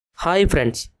Hi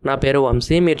friends, నా పేరు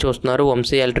వంశీ. మీరు చూస్తున్నారు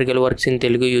Vamsi electrical works in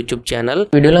Telugu YouTube channel.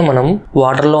 వీడియోలో మనం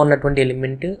వాటర్లో ఉన్నటువంటి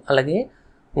ఎలిమెంట్ అలాగే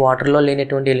వాటర్లో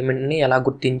లేనటువంటి ఎలిమెంట్ని ఎలా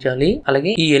గుర్తించాలి,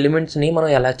 అలాగే ఈ ఎలిమెంట్స్ని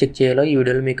మనం ఎలా చెక్ చేయాలో ఈ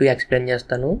వీడియోలో మీకు ఎక్స్ప్లెయిన్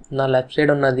చేస్తాను. నా లెఫ్ట్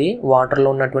సైడ్ ఉన్నది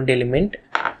వాటర్లో ఉన్నటువంటి ఎలిమెంట్,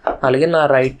 అలాగే నా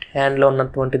రైట్ హ్యాండ్లో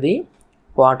ఉన్నటువంటిది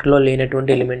వాటర్లో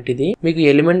లేనటువంటి ఎలిమెంట్. ఇది మీకు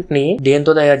ఎలిమెంట్ ని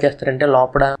దేంతో తయారు చేస్తారంటే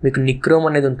లోపల మీకు నిక్రోమ్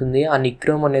అనేది ఉంటుంది. ఆ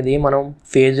నిక్రోమ్ అనేది మనం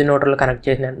ఫేజ్ న్యూట్రల్ కనెక్ట్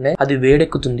చేసిన వెంటనే అది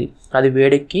వేడెక్కుతుంది. అది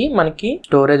వేడెక్కి మనకి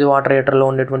స్టోరేజ్ వాటర్ హీటర్ లో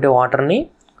ఉండేటువంటి వాటర్ ని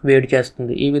వేడి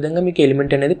చేస్తుంది. ఈ విధంగా మీకు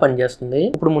ఎలిమెంట్ అనేది పనిచేస్తుంది.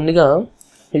 ఇప్పుడు ముందుగా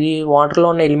ఇది వాటర్లో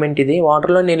ఉన్న ఎలిమెంట్. ఇది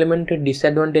వాటర్లో ఉన్న ఎలిమెంట్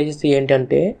డిసడ్వాంటేజెస్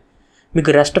ఏంటంటే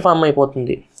మీకు రెస్ట్ ఫామ్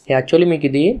అయిపోతుంది. యాక్చువల్లీ మీకు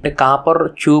ఇది కాపర్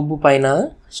ట్యూబ్ పైన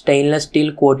స్టెయిన్లెస్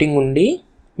స్టీల్ కోటింగ్ ఉండి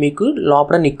మీకు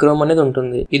లోపల నిక్రోమ్ అనేది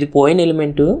ఉంటుంది. ఇది పోయిన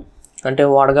ఎలిమెంట్ అంటే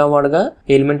వాడగా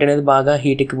ఎలిమెంట్ అనేది బాగా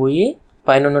హీట్ ఎక్కిపోయి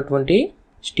పైన ఉన్నటువంటి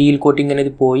స్టీల్ కోటింగ్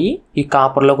అనేది పోయి ఈ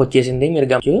కాపర్ లోకి వచ్చేసింది. మీరు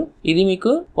గమనించు, ఇది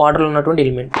మీకు వాటర్ లో ఉన్నటువంటి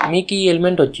ఎలిమెంట్. మీకు ఈ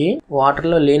ఎలిమెంట్ వచ్చి వాటర్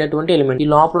లో లేనటువంటి ఎలిమెంట్. ఈ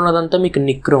లోపల ఉన్నదంతా మీకు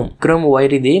నిక్రోమ్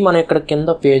వైర్. ఇది మనం ఇక్కడ కింద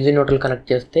ఫేజ్ న్యూట్రల్ కనెక్ట్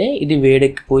చేస్తే ఇది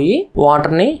వేడెక్కిపోయి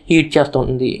వాటర్ ని హీట్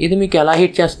చేస్తుంది. ఇది మీకు ఎలా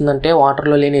హీట్ చేస్తుందంటే వాటర్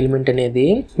లో లేని ఎలిమెంట్ అనేది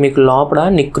మీకు లోపల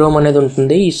నిక్రోమ్ అనేది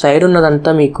ఉంటుంది. ఈ సైడ్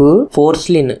ఉన్నదంతా మీకు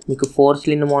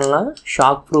ఫోర్స్లిన్ వల్ల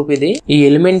షాక్ ప్రూఫ్. ఇది ఈ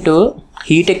ఎలిమెంట్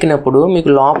హీట్ ఎక్కినప్పుడు మీకు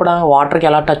లోపల వాటర్ కి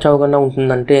ఎలా టచ్ అవ్వకుండా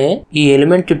ఉంటుందంటే ఈ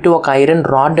ఎలిమెంట్ చుట్టూ ఒక ఐరన్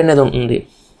రాడ్ అనేది ఉంటుంది.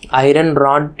 ఐరన్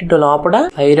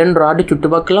రాడ్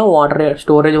చుట్టుపక్కల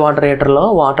స్టోరేజ్ వాటర్ హీటర్ లో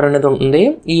వాటర్ అనేది ఉంటుంది.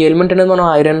 ఈ ఎలిమెంట్ అనేది మనం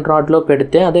ఐరన్ రాడ్ లో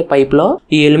పెడితే అదే పైప్ లో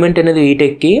ఈ ఎలిమెంట్ అనేది హీట్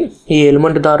ఎక్కి ఈ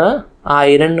ఎలిమెంట్ ద్వారా ఆ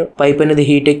ఐరన్ పైప్ అనేది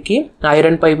హీట్ ఎక్కి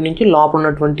ఐరన్ పైప్ నుంచి లోపల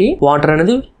ఉన్నటువంటి వాటర్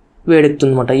అనేది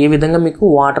వేడెక్కుతుంది అనమాట. ఈ విధంగా మీకు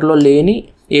వాటర్ లో లేని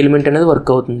ఎలిమెంట్ అనేది వర్క్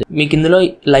అవుతుంది. మీకు ఇందులో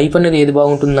లైఫ్ అనేది ఏది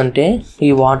బాగుంటుందంటే ఈ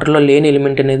వాటర్ లో లేని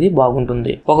ఎలిమెంట్ అనేది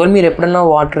బాగుంటుంది. ఒకవేళ మీరు ఎప్పుడైనా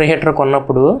వాటర్ హీటర్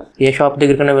కొన్నప్పుడు ఏ షాప్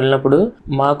దగ్గరికైనా వెళ్ళినప్పుడు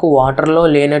మాకు వాటర్ లో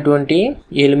లేనటువంటి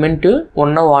ఎలిమెంట్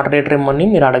ఉన్న వాటర్ హీటర్ ఇమ్మని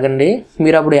మీరు అడగండి.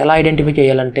 మీరు అప్పుడు ఎలా ఐడెంటిఫై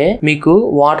చేయాలంటే మీకు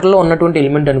వాటర్ లో ఉన్నటువంటి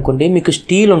ఎలిమెంట్ అనుకోండి, మీకు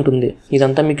స్టీల్ ఉంటుంది.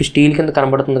 ఇదంతా మీకు స్టీల్ కింద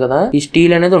కనబడుతుంది కదా, ఈ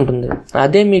స్టీల్ అనేది ఉంటుంది.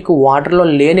 అదే మీకు వాటర్ లో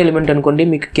లేని ఎలిమెంట్ అనుకోండి,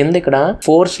 మీకు కింద ఇక్కడ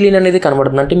ఫోర్స్లిన్ అనేది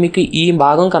కనబడుతుంది. అంటే మీకు ఈ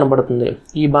భాగం కనబడుతుంది.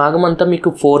 ఈ భాగం అంతా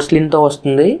మీకు ఫోర్స్లిన్ తో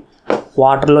వస్తుంది.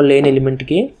 వాటర్లో లేని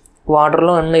ఎలిమెంట్కి,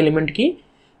 వాటర్లో ఉన్న ఎలిమెంట్కి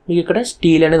మీకు ఇక్కడ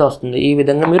స్టీల్ అనేది వస్తుంది. ఈ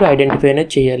విధంగా మీరు ఐడెంటిఫై అనేది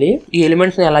చేయాలి. ఈ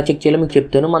ఎలిమెంట్స్ని ఎలా చెక్ చేయాలో మీకు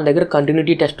చెప్తాను. మన దగ్గర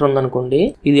కంటిన్యూటీ టెస్టర్ ఉందనుకోండి,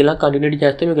 ఇది ఇలా కంటిన్యూటీ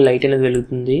చేస్తే మీకు లైట్ అనేది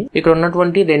వెలుగుతుంది. ఇక్కడ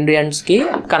ఉన్నటువంటి రెండు ఎండ్స్ కి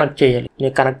కనెక్ట్ చేయాలి.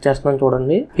 నేను కనెక్ట్ చేస్తున్నాను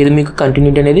చూడండి. ఇది మీకు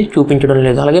కంటిన్యూటీ అనేది చూపించడం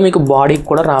లేదు. అలాగే మీకు బాడీకి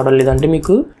కూడా రావడం లేదు. అంటే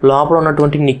మీకు లోపల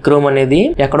ఉన్నటువంటి నిక్రోమ్ అనేది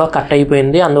ఎక్కడో కట్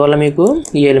అయిపోయింది. అందువల్ల మీకు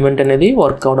ఈ ఎలిమెంట్ అనేది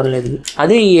వర్క్ అవడం లేదు.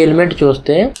 అదే ఈ ఎలిమెంట్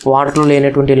చూస్తే వాటర్ లో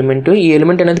లేనటువంటి ఎలిమెంట్, ఈ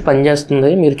ఎలిమెంట్ అనేది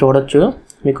పనిచేస్తుంది. మీరు చూడొచ్చు,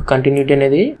 మీకు కంటిన్యూటీ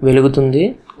అనేది వెలుగుతుంది.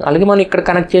 అలాగే మనం ఇక్కడ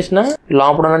కనెక్ట్ చేసిన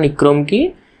లోపల ఉన్న నిక్రోమ్ కి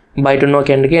బయట ఉన్న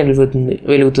ఒక ఎండ్కి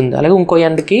వెలుగుతుంది. అలాగే ఇంకో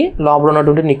ఎండ్కి లోపల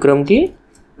ఉన్నటువంటి నిక్రోమ్ కి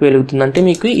వెలుగుతుంది. అంటే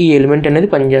మీకు ఈ ఎలిమెంట్ అనేది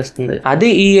పనిచేస్తుంది. అదే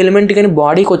ఈ ఎలిమెంట్ కానీ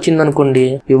బాడీకి వచ్చింది అనుకోండి,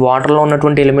 ఈ వాటర్ లో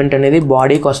ఉన్నటువంటి ఎలిమెంట్ అనేది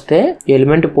బాడీకి వస్తే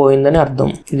ఎలిమెంట్ పోయిందని అర్థం.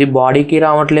 ఇది బాడీకి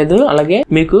రావట్లేదు, అలాగే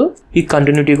మీకు ఈ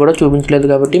కంటిన్యూటీ కూడా చూపించలేదు.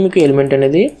 కాబట్టి మీకు ఎలిమెంట్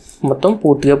అనేది మొత్తం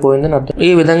పూర్తిగా పోయిందని అర్థం. ఈ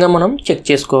విధంగా మనం చెక్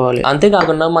చేసుకోవాలి.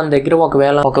 అంతేకాకుండా మన దగ్గర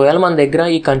ఒకవేళ మన దగ్గర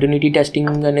ఈ కంటిన్యూటీ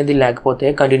టెస్టింగ్ అనేది లేకపోతే,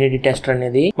 కంటిన్యూటీ టెస్టర్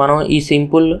అనేది మనం ఈ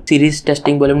సింపుల్ సిరీస్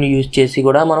టెస్టింగ్ బల్బ్ ని యూజ్ చేసి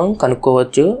కూడా మనం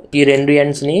కనుక్కోవచ్చు. ఈ రెండు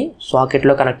ఎండ్స్ ని సాకెట్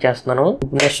లో కనెక్ట్ చేస్తున్నాను.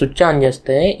 స్విచ్ ఆన్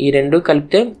చేస్తే ఈ రెండు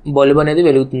కలిపితే బల్బ్ అనేది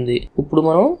వెలుగుతుంది. ఇప్పుడు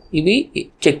మనం ఇవి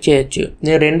చెక్ చేయొచ్చు.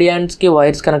 నేను రెండు హ్యాండ్స్ కి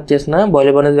వైర్స్ కనెక్ట్ చేసిన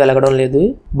బల్బ్ అనేది వెలగడం లేదు.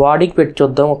 బాడీకి పెట్టి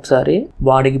చూద్దాం ఒకసారి.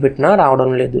 బాడీకి పెట్టినా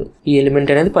రావడం లేదు. ఈ ఎలిమెంట్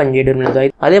అనేది పనిచేయడం లేదు.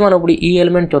 అదే మనం ఇప్పుడు ఈ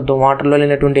ఎలిమెంట్ చూద్దాం. వాటర్ లో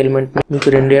లేనటువంటి ఎలిమెంట్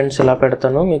మీకు రెండు హ్యాండ్స్ ఇలా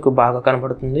పెడతాను, మీకు బాగా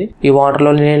కనబడుతుంది. ఈ వాటర్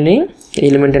లో లేని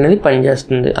ఎలిమెంట్ అనేది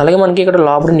పనిచేస్తుంది. అలాగే మనకి ఇక్కడ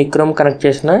లోపల నిక్రోమ్ కనెక్ట్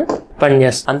చేసిన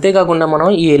పనిచేస్తుంది. అంతేకాకుండా మనం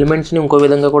ఈ ఎలిమెంట్స్ ని ఇంకో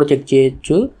విధంగా కూడా చెక్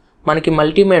చేయొచ్చు. మనకి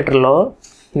మల్టీమీటర్ లో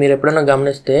మీరు ఎప్పుడైనా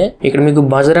గమనిస్తే ఇక్కడ మీకు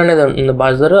బజర్ అనేది ఉంటుంది.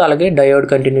 బజర్ అలాగే డయోడ్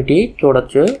కంటిన్యూటీ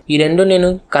చూడొచ్చు. ఈ రెండు నేను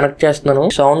కనెక్ట్ చేస్తున్నాను.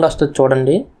 సౌండ్ వస్తుంది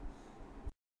చూడండి.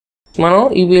 మనం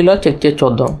ఇవి ఇలా చెక్ చేసి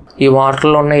చూద్దాం. ఈ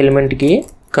వాటర్లో ఉన్న ఎలిమెంట్కి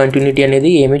కంటిన్యూటీ అనేది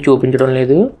ఏమీ చూపించడం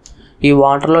లేదు. ఈ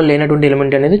వాటర్లో లేనటువంటి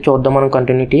ఎలిమెంట్ అనేది చూద్దాం మనం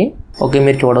కంటిన్యూటీ. ఓకే,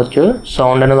 మీరు చూడొచ్చు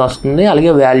సౌండ్ అనేది వస్తుంది.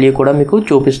 అలాగే వాల్యూ కూడా మీకు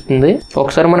చూపిస్తుంది.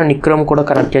 ఒకసారి మనం నిక్రోమ్ కూడా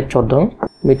కనెక్ట్ చేసి చూద్దాం.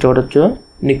 మీరు చూడొచ్చు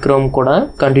నిక్రోమ్ కూడా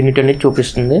కంటిన్యూటీ అనేది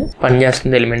చూపిస్తుంది,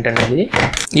 పనిచేస్తుంది ఎలిమెంట్ అనేది.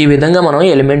 ఈ విధంగా మనం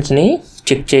ఎలిమెంట్స్ ని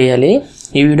చెక్ చేయాలి.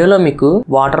 ఈ వీడియోలో మీకు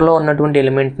వాటర్ లో ఉన్నటువంటి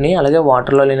ఎలిమెంట్ ని అలాగే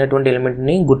వాటర్ లో లేనటువంటి ఎలిమెంట్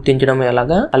ని గుర్తించడం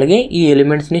ఎలాగా, అలాగే ఈ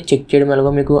ఎలిమెంట్స్ ని చెక్ చేయడం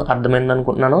ఎలాగో మీకు అర్థమైంది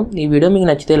అనుకుంటున్నాను. ఈ వీడియో మీకు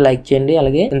నచ్చితే లైక్ చేయండి.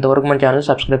 అలాగే ఇంతవరకు మన ఛానల్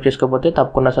సబ్స్క్రైబ్ చేసుకోకపోతే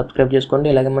తప్పకుండా సబ్స్క్రైబ్ చేసుకోండి.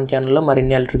 అలాగే మన ఛానల్లో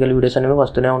మరిన్ని ఎలక్ట్రికల్ వీడియోస్ అనేవి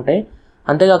వస్తూనే ఉంటాయి.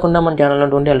 అంతేకాకుండా మన ఛానల్లో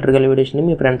ఉన్నటువంటి ఎలక్ట్రికల్ వీడియోస్ ని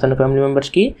మీ ఫ్రెండ్స్ అండ్ ఫ్యామిలీ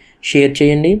మెంబర్స్ కి షేర్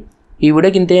చేయండి. ఈ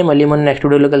వీడియోకి ఇంతే. మళ్ళీ మనం నెక్స్ట్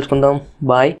వీడియోలో కలుసుకుందాం.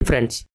 Bye friends.